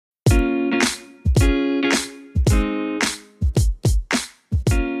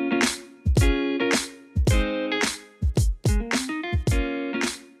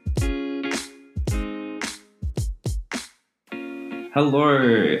Hello,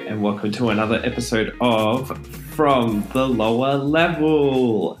 and welcome to another episode of From the Lower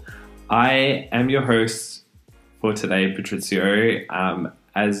Level. I am your host for today, Patrizio.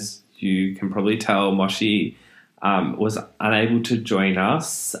 As you can probably tell, Moshi was unable to join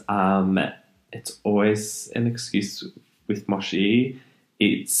us. It's always an excuse with Moshi.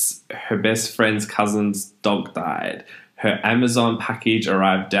 It's her best friend's cousin's dog died. Her Amazon package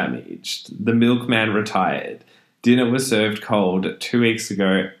arrived damaged. The milkman retired. Dinner was served cold 2 weeks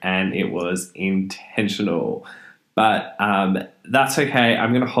ago, and it was intentional. But that's okay.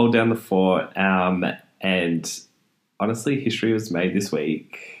 I'm going to hold down the fort. And honestly, history was made this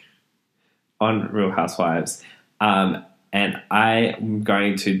week on Real Housewives. And I am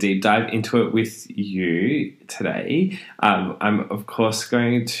going to deep dive into it with you today. I'm, of course,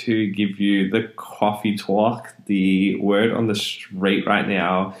 going to give you the coffee talk, the word on the street right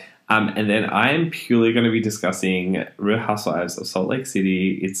now. And then I am purely going to be discussing Real Housewives of Salt Lake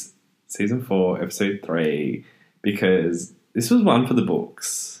City. It's season 4, episode 3, because this was one for the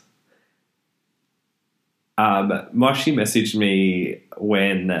books. Moshi messaged me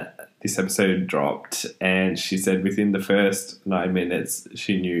when this episode dropped, and she said within the first 9 minutes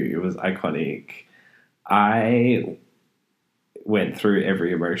she knew it was iconic. I went through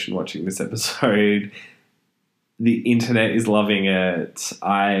every emotion watching this episode. The internet is loving it.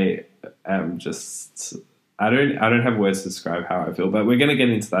 I am just... I don't have words to describe how I feel, but we're going to get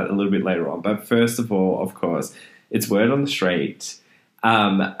into that a little bit later on. But first of all, of course, it's word on the street.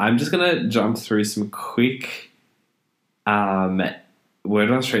 I'm just going to jump through some quick word on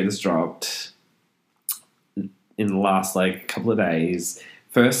the street that's dropped in the last couple of days.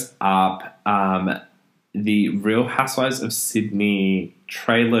 First up, the Real Housewives of Sydney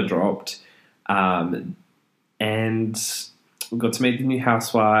trailer dropped. And we got to meet the new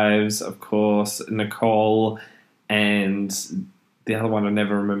housewives, of course. Nicole and the other one I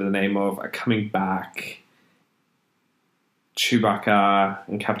never remember the name of are coming back. Chewbacca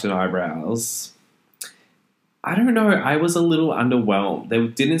and Captain Eyebrows. I don't know. I was a little underwhelmed. There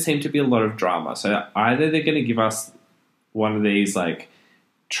didn't seem to be a lot of drama. So either they're going to give us one of these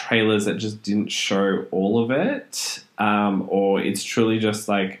trailers that just didn't show all of it, or it's truly just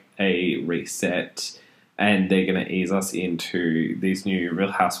a reset. And they're going to ease us into these new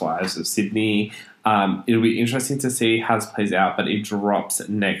Real Housewives of Sydney. It'll be interesting to see how this plays out, but it drops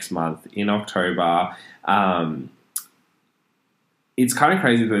next month in October. It's kind of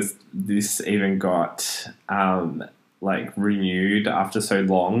crazy that this even got renewed after so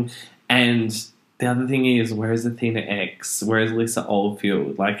long. And the other thing is, where is Athena X? Where is Lisa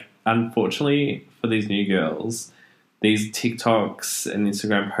Oldfield? Unfortunately for these new girls, these TikToks and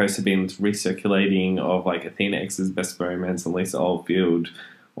Instagram posts have been recirculating of Athena X's best romance and Lisa Oldfield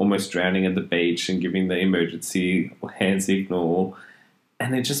almost drowning at the beach and giving the emergency hand signal.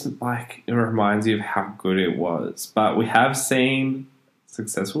 And it just it reminds you of how good it was. But we have seen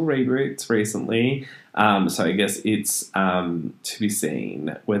successful reboots recently. So I guess it's to be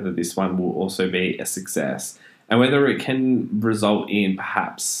seen whether this one will also be a success. And whether it can result in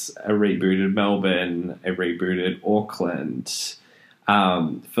perhaps a rebooted Melbourne, a rebooted Auckland.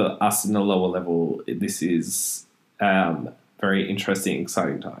 For us in the lower level, this is very interesting,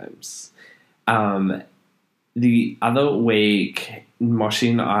 exciting times. The other week, Moshi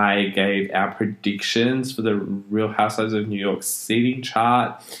and I gave our predictions for the Real Housewives of New York seating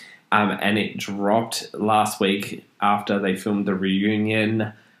chart. And it dropped last week after they filmed the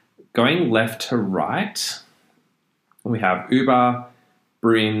reunion. Going left to right, we have Uber,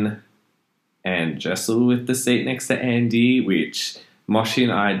 Brynn, and Jessel with the seat next to Andy, which Moshi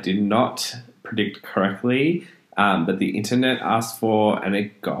and I did not predict correctly, but the internet asked for and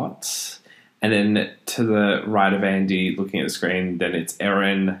it got. And then to the right of Andy, looking at the screen, then it's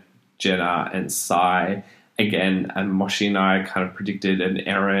Erin, Jenna, and Sai again. And Moshi and I kind of predicted an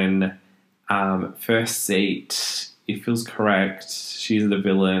Erin first seat. It feels correct. She's the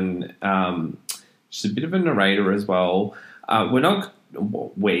villain. She's a bit of a narrator as well. I am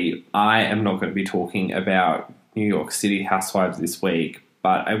not going to be talking about New York City Housewives this week,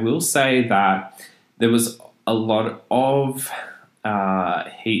 but I will say that there was a lot of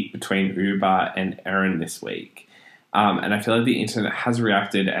heat between Uber and Erin this week. And I feel like the internet has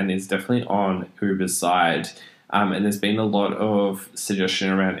reacted and is definitely on Uber's side. And there's been a lot of suggestion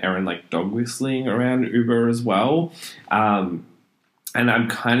around Erin, dog whistling around Uber as well. And I'm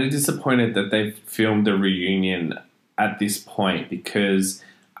kind of disappointed that they've filmed a reunion at this point because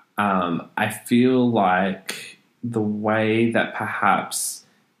I feel like the way that perhaps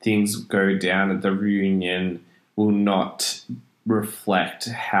things go down at the reunion will not reflect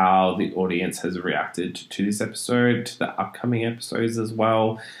how the audience has reacted to this episode, to the upcoming episodes as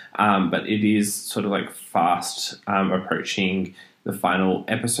well. But it is sort of like fast approaching the final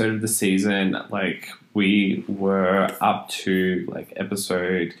episode of the season. Like, we were up to like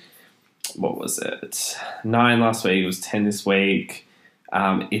episode, what was it, 9 last week, it was 10 this week.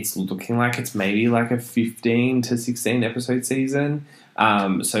 It's looking like it's maybe like a 15 to 16 episode season.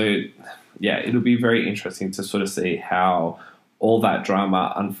 So yeah, it'll be very interesting to sort of see how all that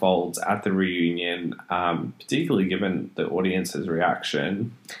drama unfolds at the reunion, particularly given the audience's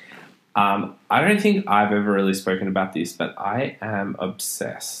reaction. I don't think I've ever really spoken about this, but I am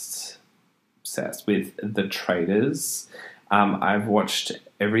obsessed with the Traitors. I've watched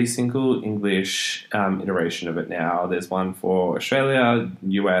every single English iteration of it now. There's one for Australia,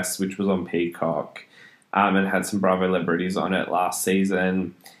 US, which was on Peacock, and had some Bravo celebrities on it last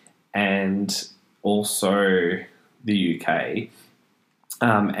season, and also the UK.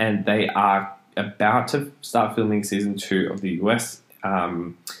 And they are about to start filming season 2 of the US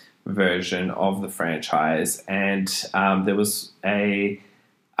version of the franchise. And there was a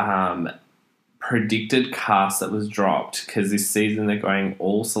predicted cast that was dropped because this season they're going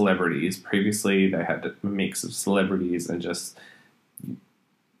all celebrities. Previously they had a mix of celebrities and just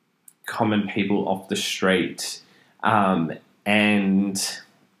common people off the street.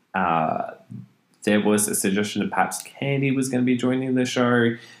 There was a suggestion that perhaps Candy was going to be joining the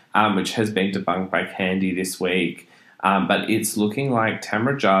show, which has been debunked by Candy this week. But it's looking like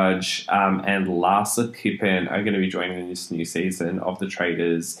Tamra Judge and Larsa Pippen are going to be joining this new season of The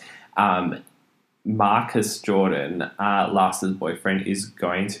Traitors. Marcus Jordan, Larsa's boyfriend, is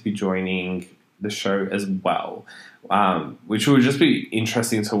going to be joining the show as well, which will just be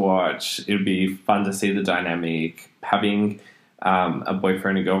interesting to watch. It'll be fun to see the dynamic. Having a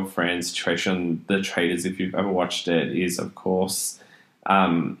boyfriend and girlfriend situation, The Traitors, if you've ever watched it, is, of course,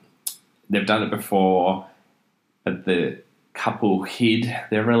 they've done it before, but the couple hid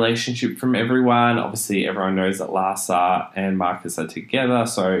their relationship from everyone. Obviously, everyone knows that Larsa and Marcus are together,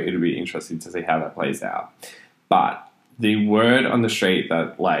 so it'll be interesting to see how that plays out. But the word on the street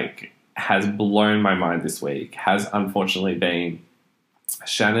that, like, has blown my mind this week has unfortunately been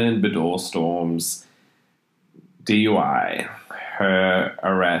Shannon Bedorstorm's DUI, her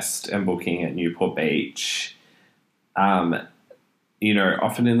arrest and booking at Newport Beach.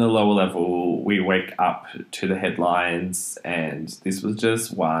 Often in the lower level, we wake up to the headlines, and this was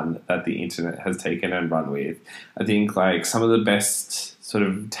just one that the internet has taken and run with. I think, like, some of the best sort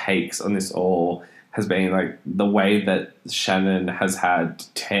of takes on this all has been, like, the way that Shannon has had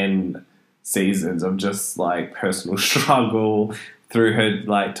 10 seasons of just, like, personal struggle through her,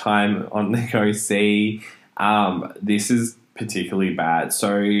 like, time on the OC. This is particularly bad.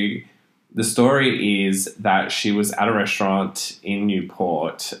 So the story is that she was at a restaurant in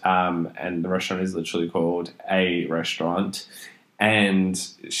Newport, and the restaurant is literally called A Restaurant, and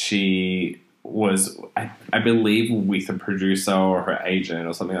she was, I believe, with a producer or her agent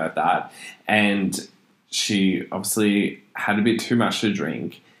or something like that, and she obviously had a bit too much to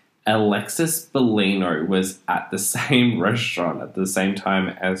drink. Alexis Bellino was at the same restaurant at the same time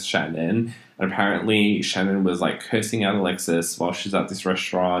as Shannon, and apparently Shannon was, like, cursing out Alexis while she's at this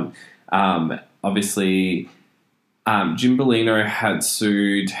restaurant. Obviously, Jim Bellino had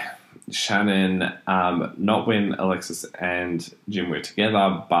sued Shannon, not when Alexis and Jim were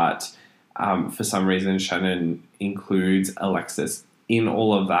together, but for some reason Shannon includes Alexis in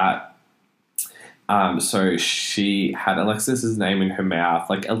all of that. So she had Alexis's name in her mouth.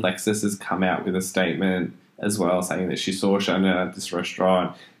 Like, Alexis has come out with a statement as well, saying that she saw Shannon at this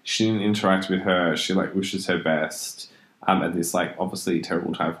restaurant. She didn't interact with her. She, like, wishes her best at this, like, obviously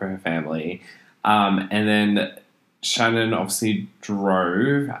terrible time for her family. And then Shannon obviously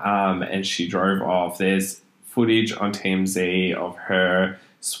drove, and she drove off. There's footage on TMZ of her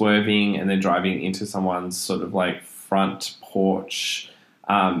swerving and then driving into someone's sort of, like, front porch,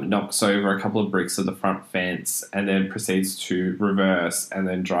 knocks over a couple of bricks of the front fence, and then proceeds to reverse and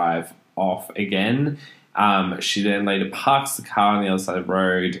then drive off again. She then later parks the car on the other side of the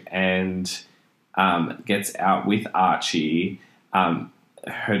road and gets out with Archie,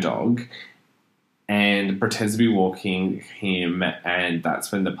 her dog, and pretends to be walking him, and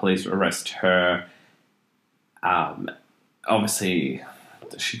that's when the police arrest her. Obviously,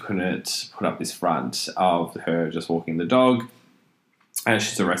 she couldn't put up this front of her just walking the dog, and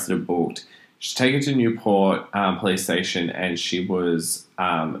she's arrested and booked. She's taken to Newport police station, and she was...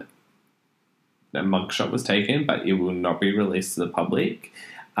 a mugshot was taken, but it will not be released to the public.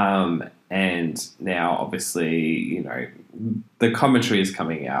 And now, obviously, the commentary is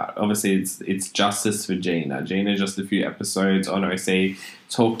coming out. Obviously, it's justice for Gina. Gina, just a few episodes on OC,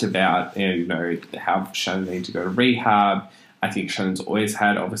 talked about how Shannon needed to go to rehab. I think Shannon's always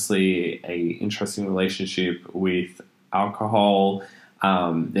had, obviously, a interesting relationship with alcohol.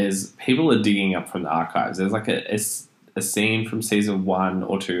 There's people are digging up from the archives. There's like a scene from season 1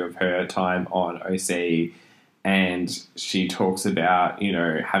 or 2 of her time on OC, and she talks about,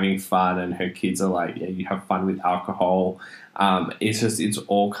 having fun, and her kids are like, yeah, you have fun with alcohol. It's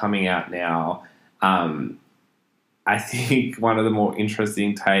all coming out now. I think one of the more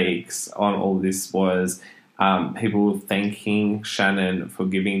interesting takes on all this was people thanking Shannon for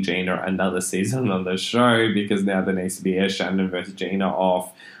giving Gina another season on the show, because now there needs to be a Shannon versus Gina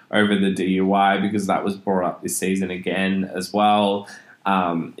off over the DUI, because that was brought up this season again as well.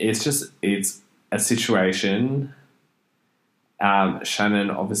 It's a situation. Shannon,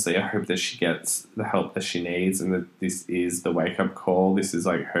 obviously, I hope that she gets the help that she needs, and that this is the wake-up call. This is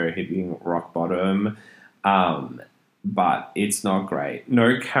like her hitting rock bottom. But it's not great.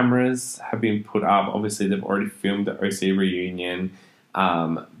 No cameras have been put up. Obviously, they've already filmed the OC reunion.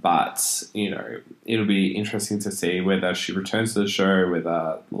 But, it'll be interesting to see whether she returns to the show,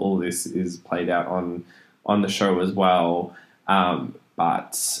 whether all this is played out on the show as well.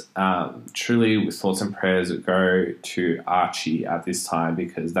 But truly, thoughts and prayers go to Archie at this time,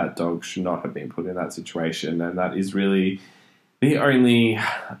 because that dog should not have been put in that situation. And that is really the only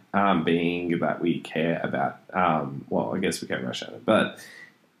being that we care about. Well, I guess we care about Shannon, but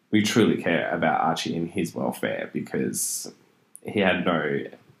we truly care about Archie and his welfare, because he had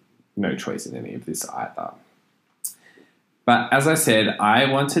no choice in any of this either. But as I said,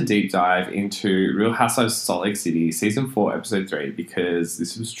 I want to deep dive into Real Housewives of Salt Lake City, Season 4, Episode 3, because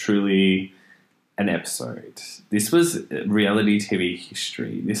this was truly an episode. This was reality TV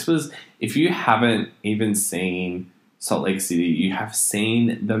history. This was, if you haven't even seen Salt Lake City, you have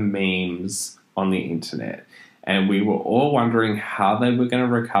seen the memes on the internet. And we were all wondering how they were going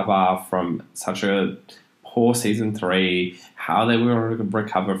to recover from such a poor Season 3, how they were going to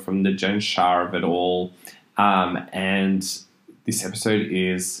recover from the Jen Shah of it all. And this episode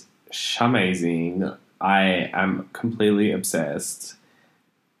is amazing. I am completely obsessed.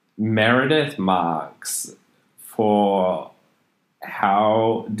 Meredith Marks, for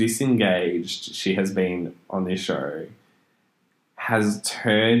how disengaged she has been on this show, has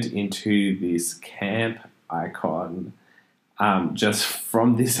turned into this camp icon just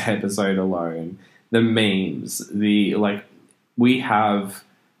from this episode alone. The memes, we have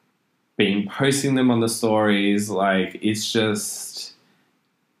been posting them on the stories. It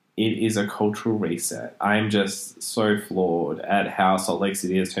is a cultural reset. I'm just so floored at how Salt Lake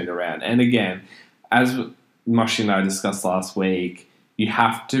City has turned around. And again, as Moshi and I discussed last week, you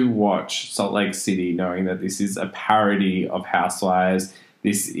have to watch Salt Lake City knowing that this is a parody of Housewives.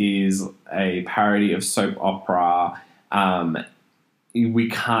 This is a parody of soap opera. We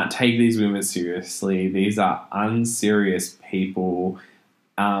can't take these women seriously. These are unserious people.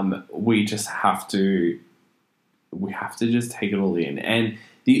 We have to just take it all in. And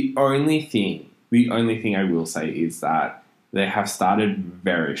the only thing I will say is that they have started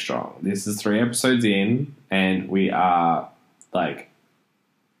very strong. This is 3 episodes in, and we are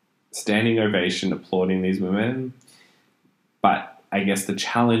standing ovation applauding these women. But I guess the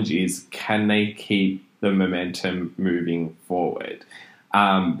challenge is, can they keep the momentum moving forward?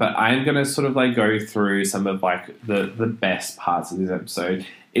 But I'm going to sort of go through some of the best parts of this episode.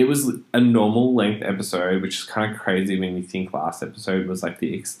 It was a normal length episode, which is kind of crazy when you think last episode was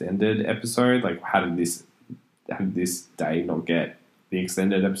the extended episode. How did this day not get the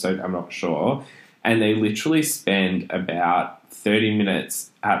extended episode? I'm not sure. And they literally spend about 30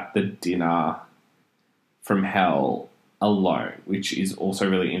 minutes at the dinner from hell alone, which is also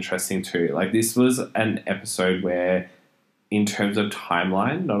really interesting too. This was an episode where, in terms of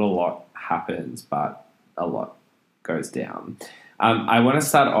timeline, not a lot happens, but a lot goes down. I want to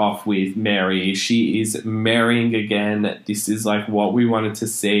start off with Mary. She is marrying again. This is what we wanted to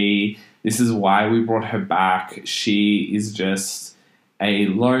see. This is why we brought her back. She is just a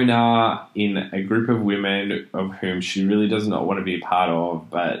loner in a group of women of whom she really does not want to be a part of,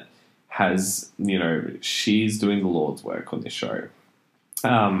 but has, she's doing the Lord's work on this show.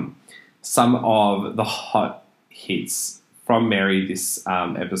 Some of the hot hits from Mary this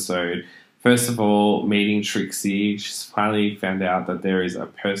episode. First of all, meeting Trixie. She's finally found out that there is a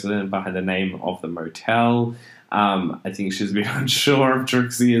person behind the name of the motel. I think she's a bit unsure of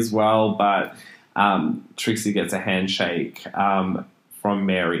Trixie as well, but Trixie gets a handshake from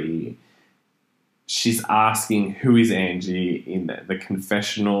Mary. she's asking who is Angie in the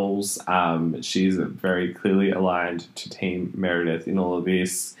confessionals. She's very clearly aligned to Team Meredith in all of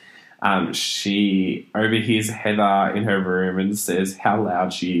this. She overhears Heather in her room and says how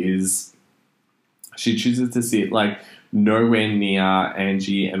loud she is. She chooses to sit like nowhere near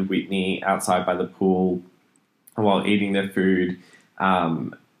Angie and Whitney outside by the pool while eating their food.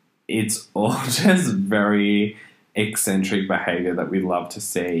 It's all just very eccentric behavior that we love to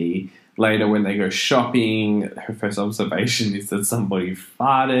see. Later, when they go shopping, her first observation is that somebody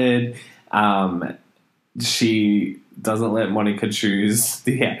farted. She doesn't let Monica choose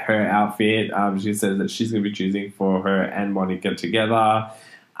her outfit. She says that she's going to be choosing for her and Monica together.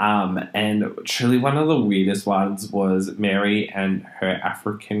 And truly one of the weirdest ones was Mary and her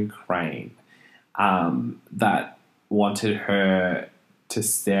African crane that wanted her to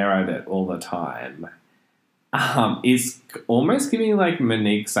stare at it all the time. Is almost giving like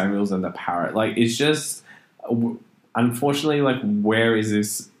Monique Samuels and the parrot. Like, it's just, unfortunately, like, where is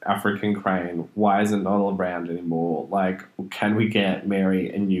this African crane? Why is it not around anymore? Like, can we get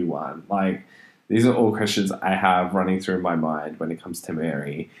Mary a new one? Like, these are all questions I have running through my mind when it comes to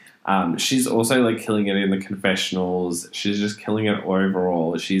Mary. She's also like killing it in the confessionals. She's just killing it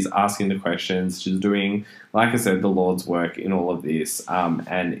overall. She's asking the questions. She's doing, like I said, the Lord's work in all of this.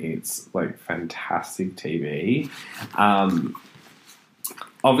 And it's like fantastic TV.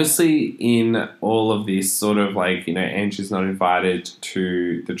 Obviously, in all of this, sort of like, you know, Angie's not invited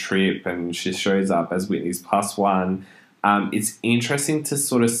to the trip and she shows up as Whitney's plus one. It's interesting to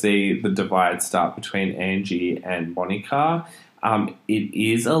sort of see the divide start between Angie and Monica. It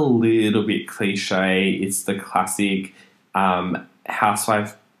is a little bit cliche. It's the classic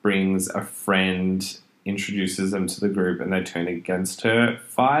housewife brings a friend, introduces them to the group, and they turn against her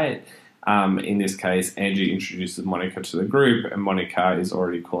fight. In this case, Angie introduces Monica to the group, and Monica is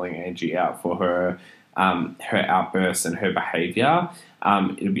already calling Angie out for her outbursts and her behaviour.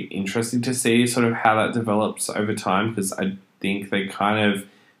 It'll be interesting to see sort of how that develops over time, because I think they kind of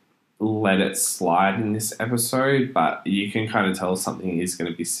let it slide in this episode, but you can kind of tell something is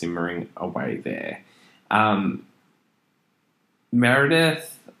going to be simmering away there.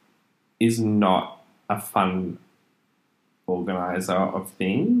 Meredith is not a fun organizer of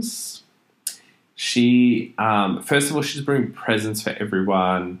things. She, first of all, she's bringing presents for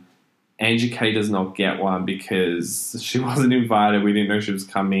everyone. Angie K does not get one because she wasn't invited. We didn't know she was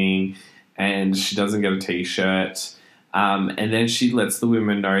coming, and she doesn't get a t-shirt. And then she lets the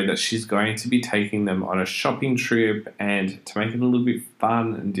women know that she's going to be taking them on a shopping trip, and to make it a little bit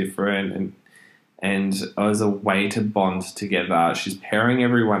fun and different and as a way to bond together, she's pairing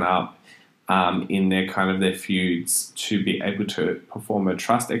everyone up in their feuds to be able to perform a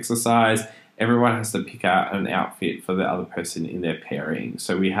trust exercise. Everyone has to pick out an outfit for the other person in their pairing.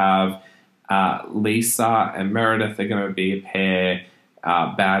 So we have Lisa and Meredith are going to be a pair.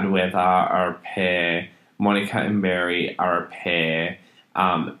 Bad Weather are a pair. Monica and Mary are a pair.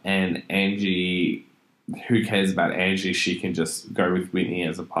 And Angie, who cares about Angie? She can just go with Whitney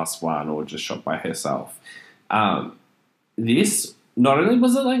as a plus one or just shop by herself. This, not only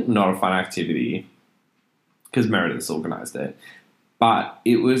was it like not a fun activity, because Meredith's organised it, but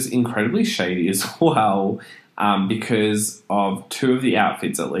it was incredibly shady as well, because of two of the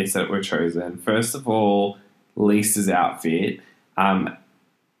outfits at least that were chosen. First of all, Lisa's outfit.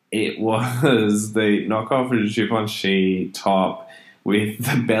 It was the knockoff Givenchy top with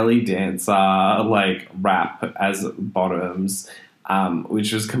the belly dancer like wrap as bottoms,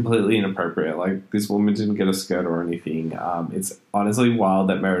 which was completely inappropriate. Like, this woman didn't get a skirt or anything. It's honestly wild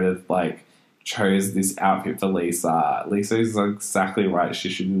that Meredith like chose this outfit for Lisa. Lisa is exactly right. She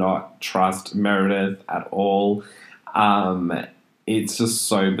should not trust Meredith at all. It's just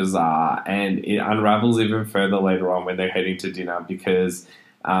so bizarre, and it unravels even further later on when they're heading to dinner, because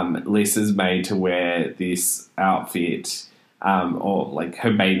Lisa's made to wear this outfit, or like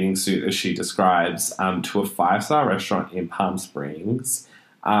her bathing suit, as she describes, to a 5-star restaurant in Palm Springs.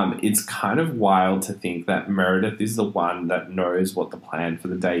 It's kind of wild to think that Meredith is the one that knows what the plan for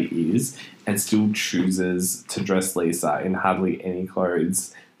the day is and still chooses to dress Lisa in hardly any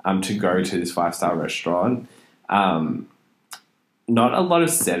clothes to go to this 5-star restaurant. Not a lot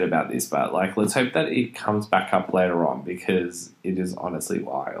is said about this, but like, let's hope that it comes back up later on, because it is honestly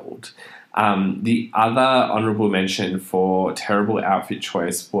wild. The other honourable mention for terrible outfit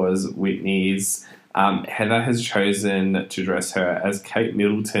choice was Whitney's. Heather has chosen to dress her as Kate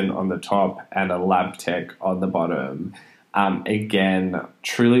Middleton on the top and a lab tech on the bottom. Again,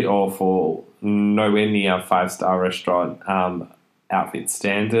 truly awful, nowhere near 5-star restaurant outfit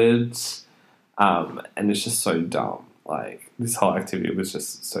standards, and it's just so dumb. Like, this whole activity was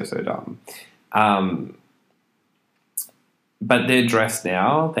just so dumb. But they're dressed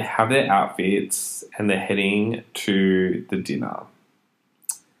now, they have their outfits, and they're heading to the dinner.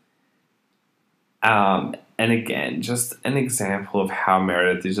 And again, just an example of how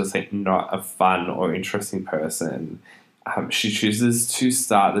Meredith is just like not a fun or interesting person. She chooses to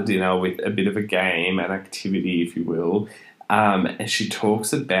start the dinner with a bit of a game, an activity, if you will. And she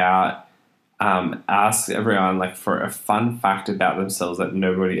talks about, asks everyone like for a fun fact about themselves that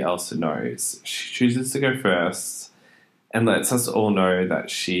nobody else knows. She chooses to go first and lets us all know that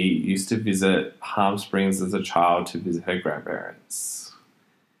she used to visit Palm Springs as a child to visit her grandparents.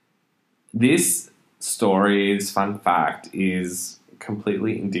 This story's fun fact is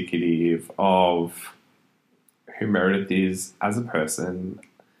completely indicative of who Meredith is as a person.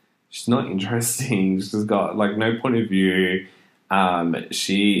 She's not interesting. She's got like no point of view.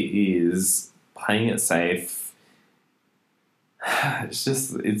 She is playing it safe.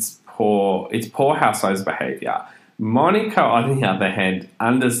 It's poor housewives behavior. Monica, on the other hand,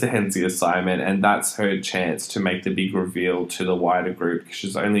 understands the assignment, and that's her chance to make the big reveal to the wider group.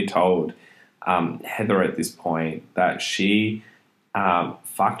 She's only told Heather at this point that she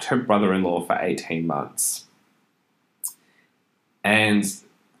fucked her brother-in-law for 18 months. And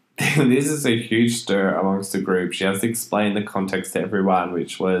this is a huge stir amongst the group. She has to explain the context to everyone,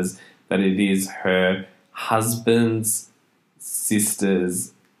 which was that it is her husband's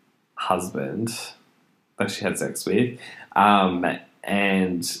sister's husband that she had sex with.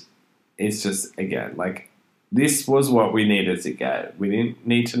 And it's just, again, like, this was what we needed to get. We didn't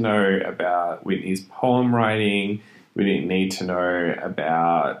need to know about Whitney's poem writing. We didn't need to know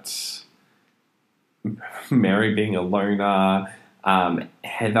about Mary being a loner.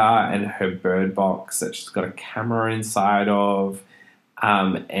 Heather and her bird box that she's got a camera inside of.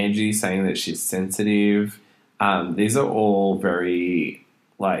 Angie saying that she's sensitive. These are all very,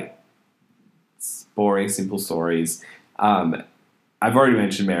 like, boring, simple stories. I've already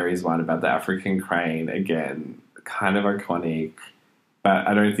mentioned Mary's one about the African crane. Again, kind of iconic, but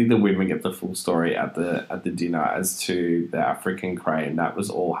I don't think the women get the full story at the dinner as to the African crane. That was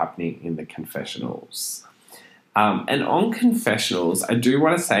all happening in the confessionals. And on confessionals, I do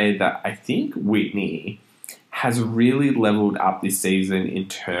want to say that I think Whitney has really leveled up this season in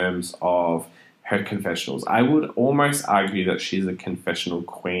terms of her confessionals. I would almost argue that she's a confessional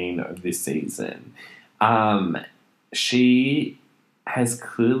queen of this season. She has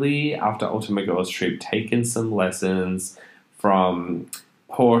clearly, after Ultimate Girls Trip, taken some lessons from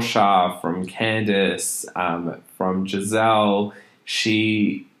Portia, from Candace, from Giselle.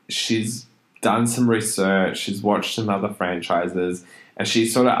 She's done some research, she's watched some other franchises, and she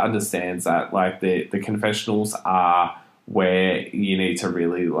sort of understands that, like, the confessionals are where you need to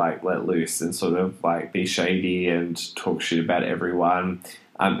really, like, let loose and sort of, like, be shady and talk shit about everyone.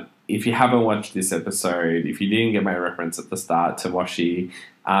 If you haven't watched this episode, if you didn't get my reference at the start to Washi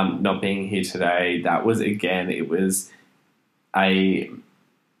not being here today, that was, again, it was a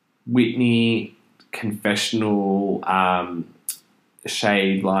Whitney confessional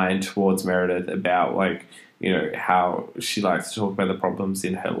shade line towards Meredith about, like, you know, how she likes to talk about the problems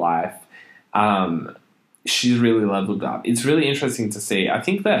in her life. She's really leveled up. It's really interesting to see. I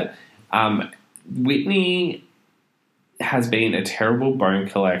think that Whitney has been a terrible bone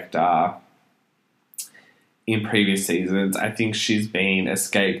collector in previous seasons. I think she's been a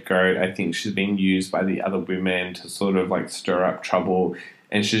scapegoat. I think she's been used by the other women to sort of, like, stir up trouble,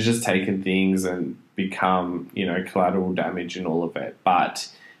 and she's just taken things and become, you know, collateral damage in all of it.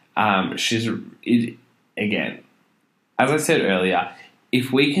 But again, as I said earlier,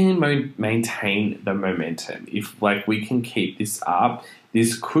 if we can maintain the momentum, if, like, we can keep this up,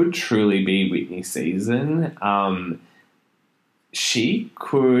 this could truly be Whitney's season. She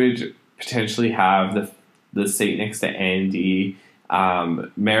could potentially have the seat next to Andy.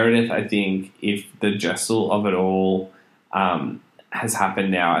 Meredith, I think, if the jessel of it all has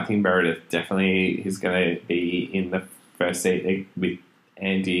happened now, I think Meredith definitely is going to be in the first seat with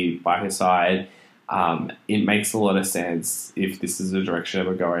Andy by her side. It makes a lot of sense if this is the direction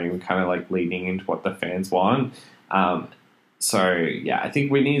we're going, kind of like leading into what the fans want. So, yeah, I think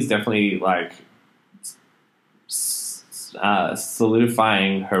Whitney is definitely, like,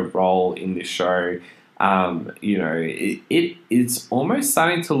 solidifying her role in this show. You know, it's almost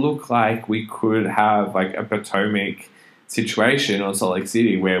starting to look like we could have, like, a Potomac situation or Salt Lake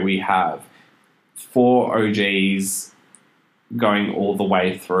City where we have 4 OGs going all the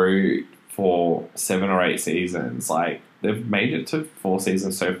way through for 7 or 8 seasons. Like, they've made it to 4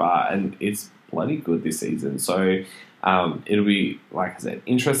 seasons so far, and it's bloody good this season. So it'll be, like I said,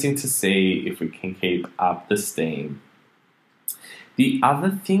 interesting to see if we can keep up the steam. The other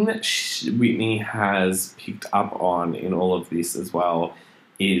thing that Whitney has picked up on in all of this as well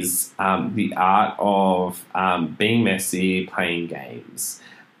is the art of being messy, playing games.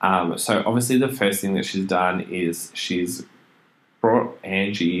 So obviously the first thing that she's done is she's brought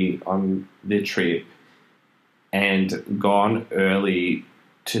Angie on the trip and gone early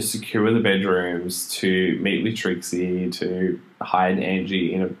to secure the bedrooms, to meet with Trixie, to hide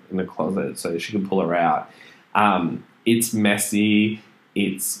Angie in a closet so she can pull her out. It's messy.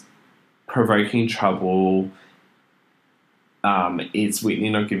 It's provoking trouble. It's Whitney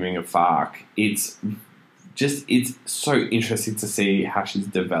not giving a fuck. It's so interesting to see how she's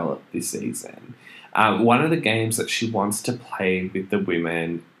developed this season. One of the games that she wants to play with the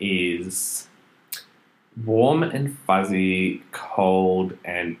women is warm and fuzzy, cold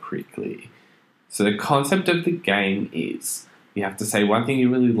and prickly. So the concept of the game is you have to say one thing you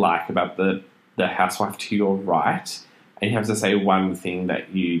really like about the housewife to your right, and you have to say one thing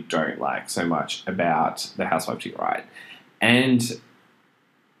that you don't like so much about the housewife to your right. And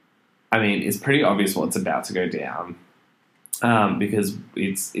I mean, it's pretty obvious what's about to go down, because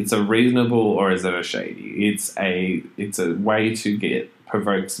it's a reasonable, or is it a shady? It's a way to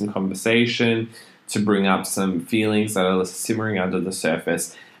provoke some conversation, to bring up some feelings that are simmering under the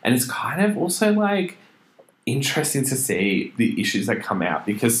surface, and it's kind of also like interesting to see the issues that come out,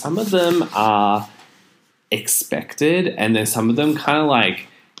 because some of them are expected, and then some of them kind of like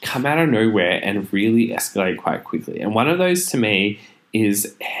come out of nowhere and really escalate quite quickly. And one of those to me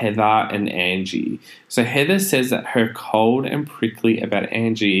is Heather and Angie. So Heather says that her cold and prickly about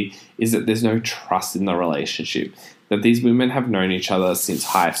Angie is that there's no trust in the relationship, that these women have known each other since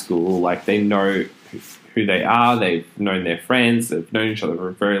high school, like they know who they are, they've known their friends, they've known each other for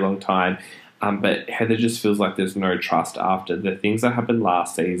a very long time, but Heather just feels like there's no trust after the things that happened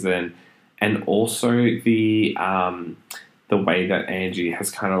last season, and also the way that Angie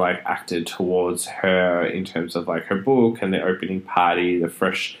has kind of like acted towards her in terms of like her book and the opening party, the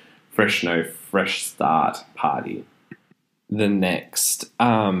fresh start party. The next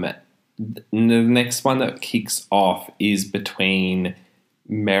one that kicks off is between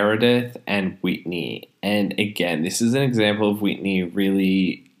Meredith and Whitney. And again, this is an example of Whitney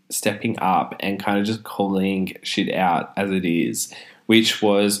really stepping up and kind of just calling shit out as it is, which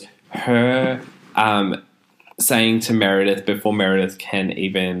was her saying to Meredith, before Meredith can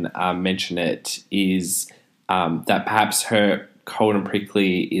even mention it, is that perhaps her cold and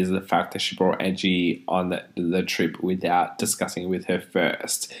prickly is the fact that she brought Angie on the trip without discussing it with her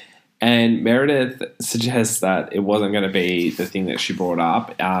first. And Meredith suggests that it wasn't going to be the thing that she brought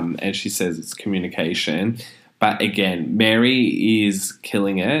up, and she says it's communication. But again, Mary is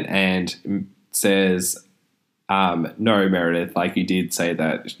killing it and says, no, Meredith, like you did say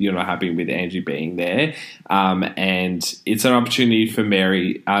that you're not happy with Angie being there. And it's an opportunity for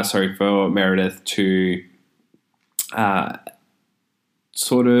Meredith to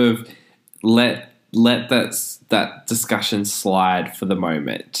sort of let that discussion slide for the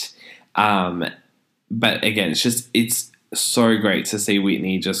moment. But again, it's so great to see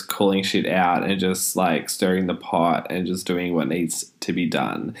Whitney just calling shit out and just like stirring the pot and just doing what needs to be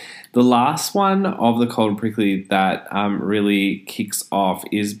done. The last one of the cold and prickly that really kicks off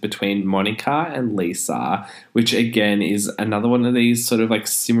is between Monica and Lisa, which again is another one of these sort of like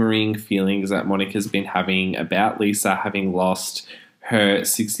simmering feelings that Monica's been having about Lisa having lost her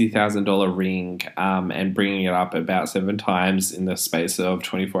 $60,000 ring and bringing it up about 7 times in the space of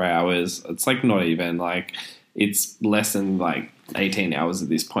 24 hours. It's like not even like it's less than like 18 hours at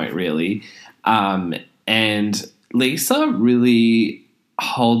this point, really. And Lisa really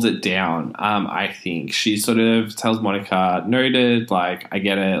holds it down, I think. She sort of tells Monica, noted, like, I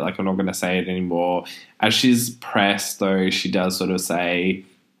get it, like, I'm not going to say it anymore. As she's pressed, though, she does sort of say,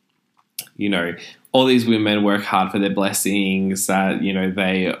 you know, all these women work hard for their blessings, that, you know,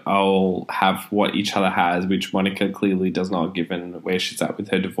 they all have what each other has, which Monica clearly does not, given where she's at with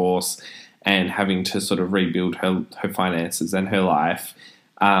her divorce and having to sort of rebuild her finances and her life.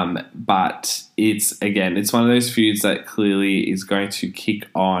 But it's one of those feuds that clearly is going to kick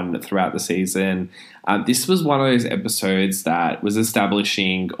on throughout the season. This was one of those episodes that was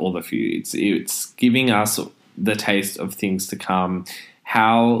establishing all the feuds. It's giving us the taste of things to come,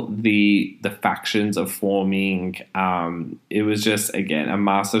 how the factions are forming. It was just, again, a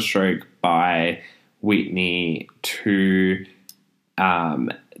masterstroke by Whitney to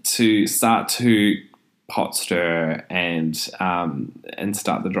start to pot stir and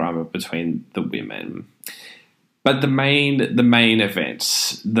start the drama between the women. But the main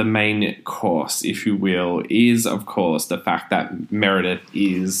event, the main course, if you will, is of course the fact that Meredith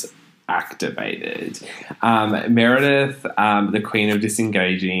is activated. Meredith, the queen of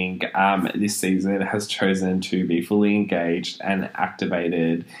disengaging, this season has chosen to be fully engaged and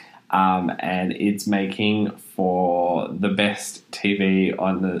activated, and it's making for the best TV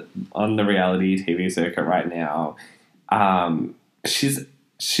on the reality TV circuit right now.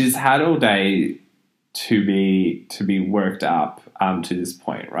 She's had all day to be worked up to this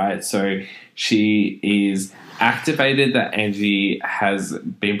point, right? So she is activated that Angie has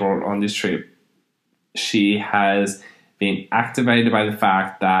been brought on this trip. She has been activated by the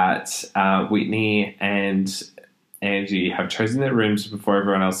fact that Whitney and Angie have chosen their rooms before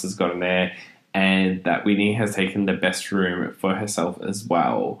everyone else has gotten there, and that Whitney has taken the best room for herself as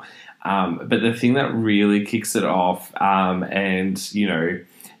well. But the thing that really kicks it off, and, you know,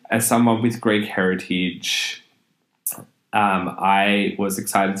 as someone with Greek heritage, I was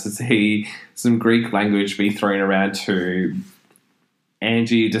excited to see some Greek language be thrown around too.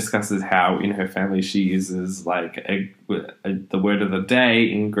 Angie discusses how in her family she uses like the word of the day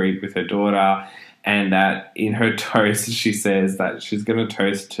in Greek with her daughter, and that in her toast she says that she's going to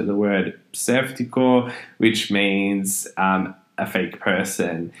toast to the word pseftiko, which means a fake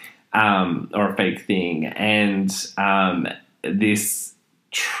person or a fake thing. And this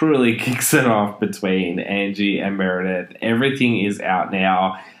truly kicks it off between Angie and Meredith. Everything is out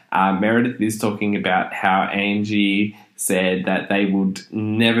now. Meredith is talking about how Angie said that they would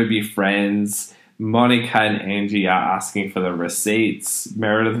never be friends. Monica and Angie are asking for the receipts.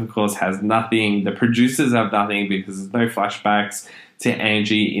 Meredith, of course, has nothing. The producers have nothing because there's no flashbacks to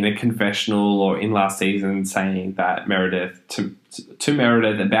Angie in a confessional or in last season saying that Meredith, to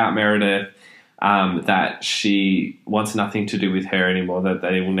Meredith, about Meredith, that she wants nothing to do with her anymore, that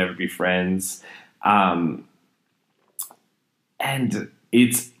they will never be friends. And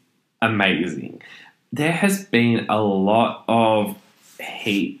it's amazing. There has been a lot of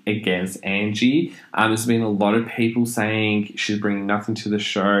heat against Angie. There's been a lot of people saying she's bringing nothing to the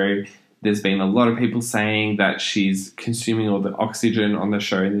show. There's been a lot of people saying that she's consuming all the oxygen on the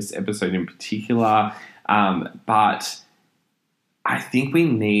show in this episode in particular. But I think we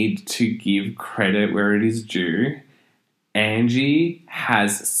need to give credit where it is due. Angie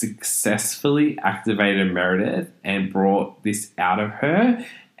has successfully activated Meredith and brought this out of her,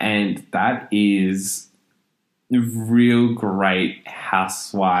 and that is real great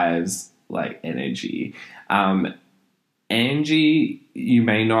Housewives like energy. Angie, you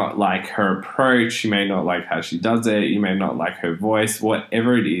may not like her approach, you may not like how she does it, you may not like her voice,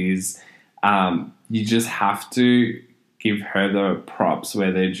 whatever it is, you just have to give her the props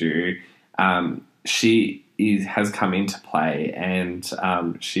where they're due. She has come into play, and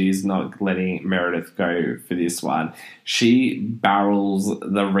she's not letting Meredith go for this one. She barrels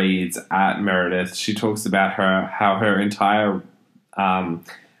the reads at Meredith. She talks about how her entire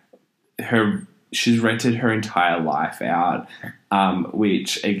she's rented her entire life out,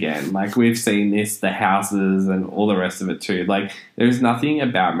 which again, like we've seen this, the houses and all the rest of it too. Like there's nothing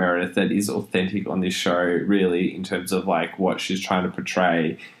about Meredith that is authentic on this show really in terms of like what she's trying to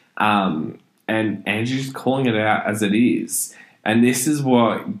portray. And Angie's calling it out as it is. And this is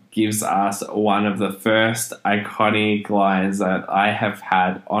what gives us one of the first iconic lines that I have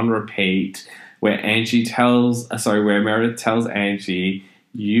had on repeat, where Meredith tells Angie,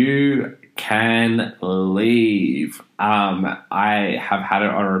 "You can leave." I have had it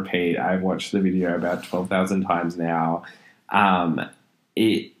on repeat. I've watched the video about 12,000 times now.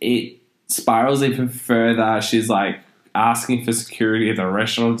 It spirals even further. She's like asking for security at the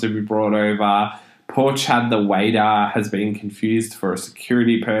restaurant to be brought over. Poor Chad, the waiter, has been confused for a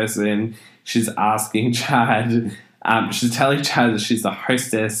security person. She's asking Chad, she's telling Chad that she's the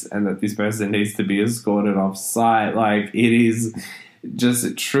hostess and that this person needs to be escorted off site. Like, it is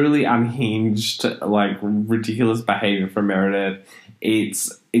just truly unhinged, like, ridiculous behavior from Meredith.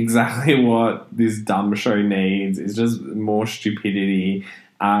 It's exactly what this dumb show needs. It's just more stupidity.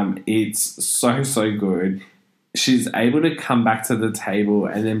 It's so good. She's able to come back to the table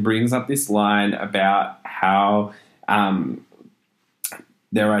and then brings up this line about how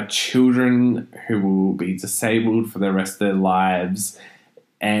there are children who will be disabled for the rest of their lives,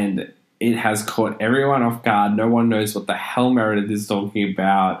 and it has caught everyone off guard. No one knows what the hell Meredith is talking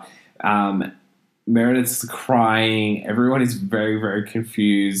about. Meredith's crying. Everyone is very, very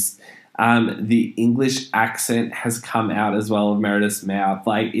confused. The English accent has come out as well of Meredith's mouth.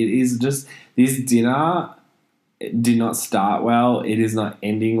 Like, it is just, this dinner did not start well. It is not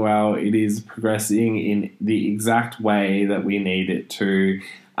ending well. It is progressing in the exact way that we need it to.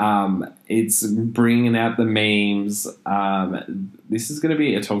 It's bringing out the memes. This is going to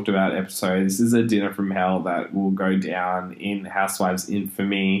be a talked about episode. This is a dinner from hell that will go down in Housewives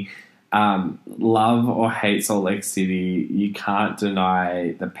infamy. Love or hate Salt Lake City, you can't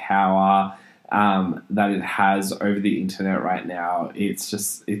deny the power that it has over the internet right now. It's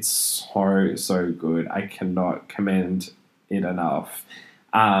so good. I cannot commend it enough.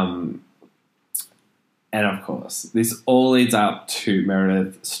 And of course, this all leads up to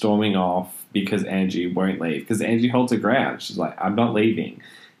Meredith storming off because Angie won't leave. Because Angie holds her ground. She's like, I'm not leaving.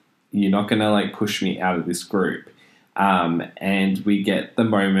 You're not going to like push me out of this group. And we get the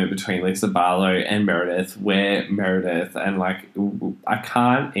moment between Lisa Barlow and Meredith where Meredith, and like, I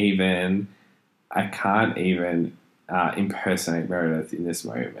can't even impersonate Meredith in this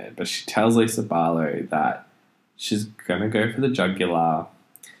moment, but she tells Lisa Barlow that she's going to go for the jugular,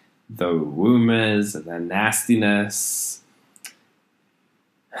 the rumours and the nastiness,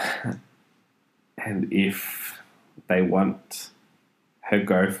 and if they want her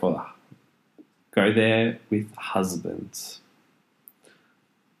go there with husbands.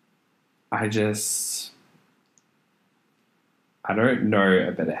 I don't know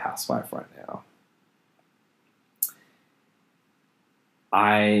a better housewife right now.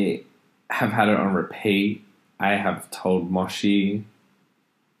 I have had it on repeat. I have told Moshi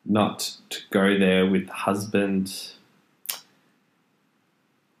not to go there with the husband.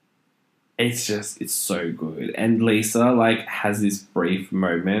 It's so good. And Lisa, like, has this brief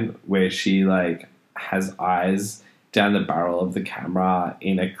moment where she, like, has eyes down the barrel of the camera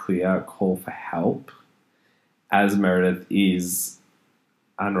in a clear call for help as Meredith is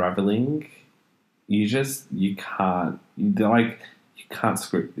unraveling. You can't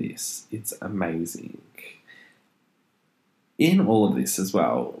script this. It's amazing. In all of this as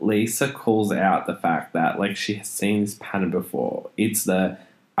well, Lisa calls out the fact that, like, she has seen this pattern before. It's the,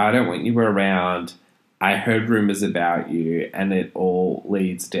 I don't want you around, I heard rumours about you, and it all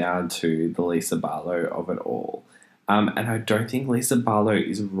leads down to the Lisa Barlow of it all. And I don't think Lisa Barlow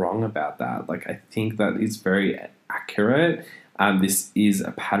is wrong about that. Like, I think that is very accurate. This is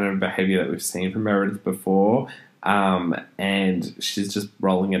a pattern of behaviour that we've seen from Meredith before, and she's just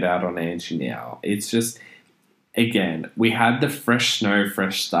rolling it out on Angie now. It's just, again, we had the fresh snow,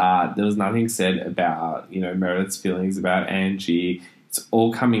 fresh start. There was nothing said about, Meredith's feelings about Angie. It's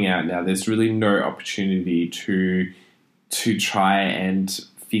all coming out now. There's really no opportunity to try and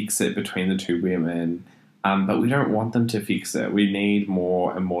fix it between the two women. But we don't want them to fix it. We need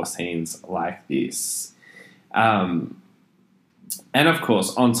more and more scenes like this. And of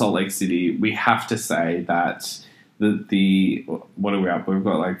course, on Salt Lake City, we have to say that the what are we up? We've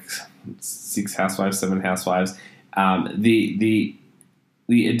got like 6 housewives, 7 housewives. The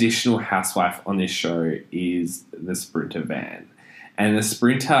additional housewife on this show is the Sprinter van. And the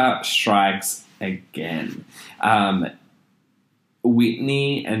Sprinter strikes again.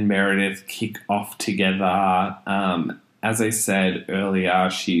 Whitney and Meredith kick off together. As I said earlier,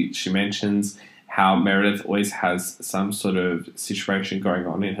 she mentions how Meredith always has some sort of situation going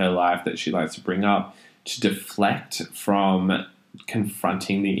on in her life that she likes to bring up to deflect from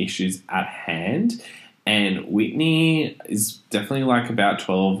confronting the issues at hand. And Whitney is definitely like about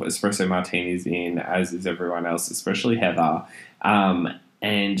 12 espresso martinis in, as is everyone else, especially Heather.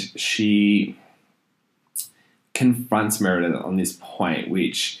 And she confronts Meredith on this point,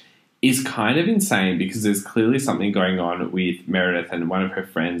 which is kind of insane because there's clearly something going on with Meredith and one of her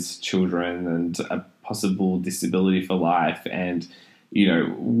friends' children and a possible disability for life. And,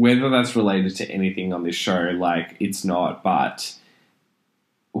 whether that's related to anything on this show, like, it's not. But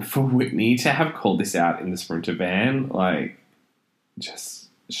for Whitney to have called this out in the Sprinter van, like, just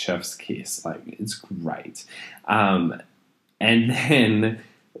chef's kiss. Like, it's great. And then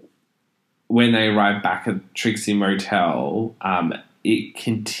when they arrive back at Trixie Motel, it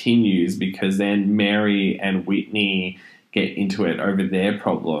continues because then Mary and Whitney get into it over their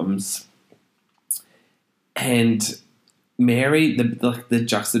problems. And Mary, the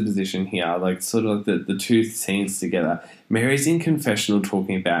juxtaposition here, like sort of the two scenes together. Mary's in confessional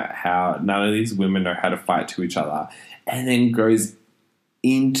talking about how none of these women know how to fight to each other, and then goes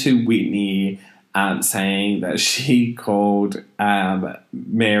into Whitney saying that she called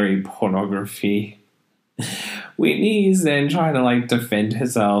Mary pornography. Whitney is then trying to like defend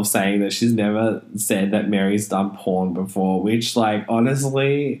herself, saying that she's never said that Mary's done porn before, which, like,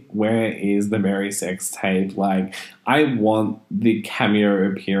 honestly, where is the Mary sex tape? Like, I want the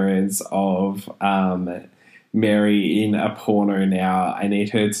cameo appearance of Mary in a porno now. I need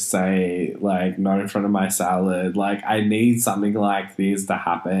her to say, like, not in front of my salad. Like, I need something like this to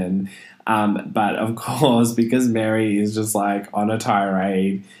happen. But of course, because Mary is just like on a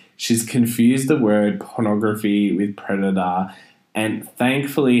tirade, she's confused the word pornography with predator. And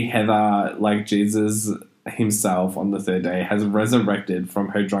thankfully, Heather, like Jesus, himself on the third day has resurrected from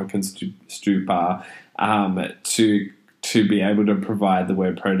her drunken stupor to be able to provide the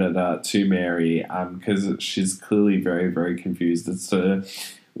word predator to Mary, because she's clearly very, very confused as to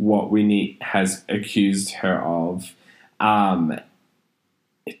what Winnie has accused her of.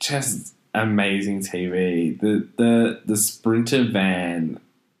 It's just amazing TV. The Sprinter van,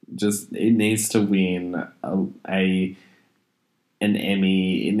 just, it needs to win an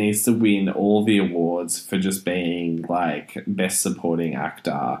Emmy. It needs to win all the awards for just being like best supporting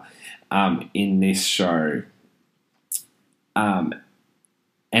actor in this show. And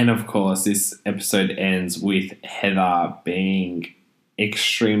of course, this episode ends with Heather being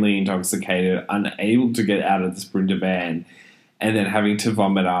extremely intoxicated, unable to get out of the Sprinter van, and then having to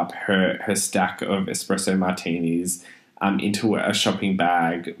vomit up her stack of espresso martinis into a shopping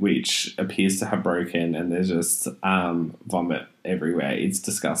bag, which appears to have broken, and there's just vomit everywhere. It's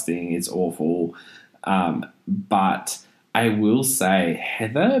disgusting. It's awful. But I will say,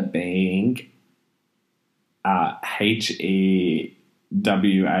 Heather being HEWASHTET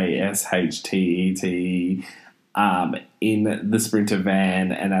in the Sprinter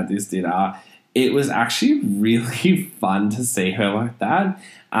van and at this dinner, it was actually really fun to see her like that.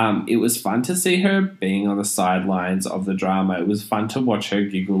 It was fun to see her being on the sidelines of the drama. It was fun to watch her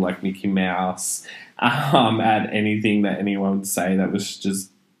giggle like Mickey Mouse at anything that anyone would say that was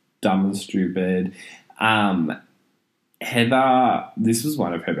just dumb and stupid. Heather, this was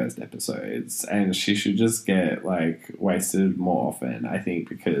one of her best episodes, and she should just get like wasted more often, I think,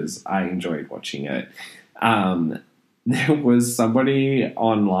 because I enjoyed watching it. There was somebody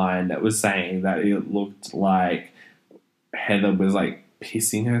online that was saying that it looked like Heather was like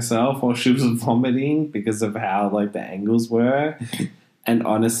pissing herself while she was vomiting because of how like the angles were. And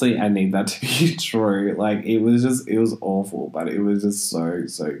honestly, I need that to be true. Like, it was awful, but it was just so,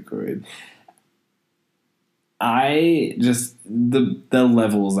 so good. The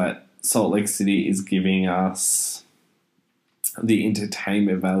levels that Salt Lake City is giving us, the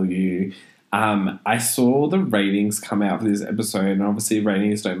entertainment value. I saw the ratings come out for this episode, and obviously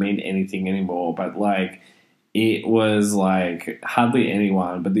ratings don't mean anything anymore, but like, it was like hardly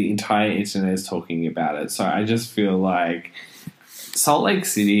anyone, but the entire internet is talking about it. So I just feel like Salt Lake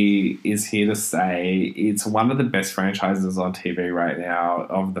City is here to stay. It's one of the best franchises on TV right now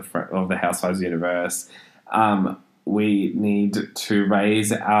of the Housewives universe. We need to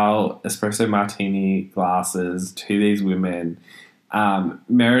raise our espresso martini glasses to these women.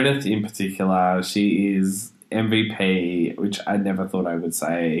 Meredith in particular, she is MVP, which I never thought I would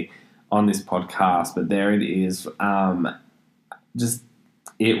say on this podcast, but there it is.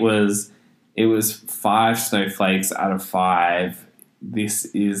 It was 5 snowflakes out of 5. This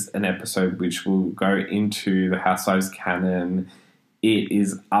is an episode which will go into the Housewives canon. It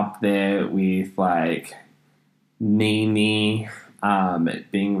is up there with like Nene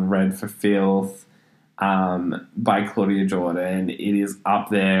being read for filth by Claudia Jordan. It is up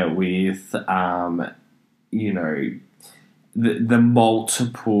there with the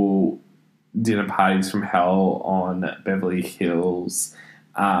multiple dinner parties from hell on Beverly Hills.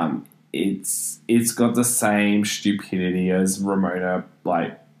 It's got the same stupidity as Ramona,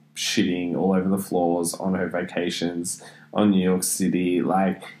 like shitting all over the floors on her vacations on New York City.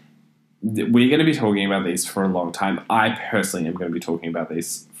 Like, we're going to be talking about these for a long time. I personally am going to be talking about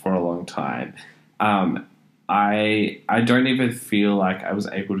these for a long time. I don't even feel like I was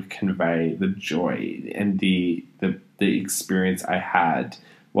able to convey the joy and the experience I had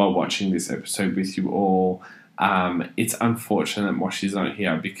while watching this episode with you all. It's unfortunate that Moshi's not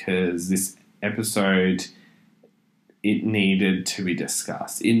here, because this episode, it needed to be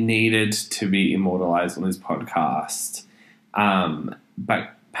discussed. It needed to be immortalized on this podcast.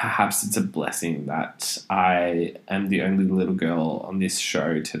 But perhaps it's a blessing that I am the only little girl on this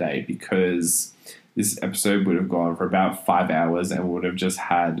show today, because this episode would have gone for about 5 hours and would have just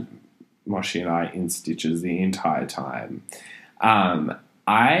had Moshi and I in stitches the entire time.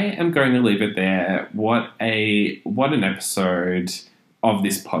 I am going to leave it there. What an episode of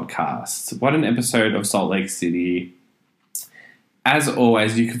this podcast. What an episode of Salt Lake City. As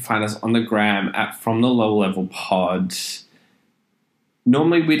always, you can find us on the gram at From the Low Level Pod.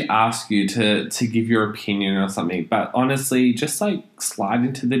 Normally we'd ask you to give your opinion or something, but honestly, just like slide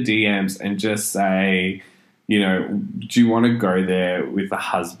into the DMs and just say, do you want to go there with the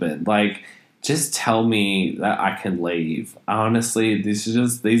husband? Like, just tell me that I can leave. Honestly, these are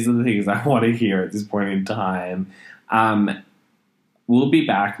the things I want to hear at this point in time. We'll be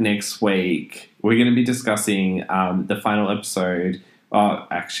back next week. We're going to be discussing the final episode.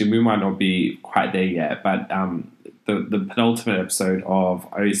 Actually, we might not be quite there yet, but the penultimate episode of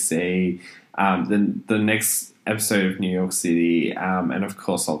OC, the next episode of New York City, and of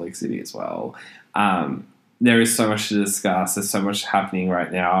course Salt Lake City as well. There is so much to discuss. There's so much happening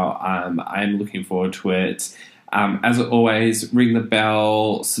right now. I'm looking forward to it. As always, ring the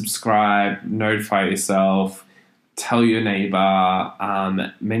bell, subscribe, notify yourself, tell your neighbor,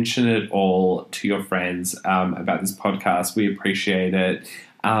 mention it all to your friends about this podcast. We appreciate it.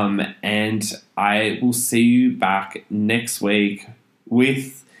 And I will see you back next week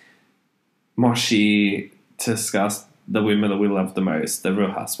with Moshi to discuss the women that we love the most, the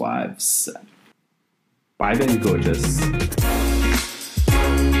Real Housewives. Bye, baby gorgeous.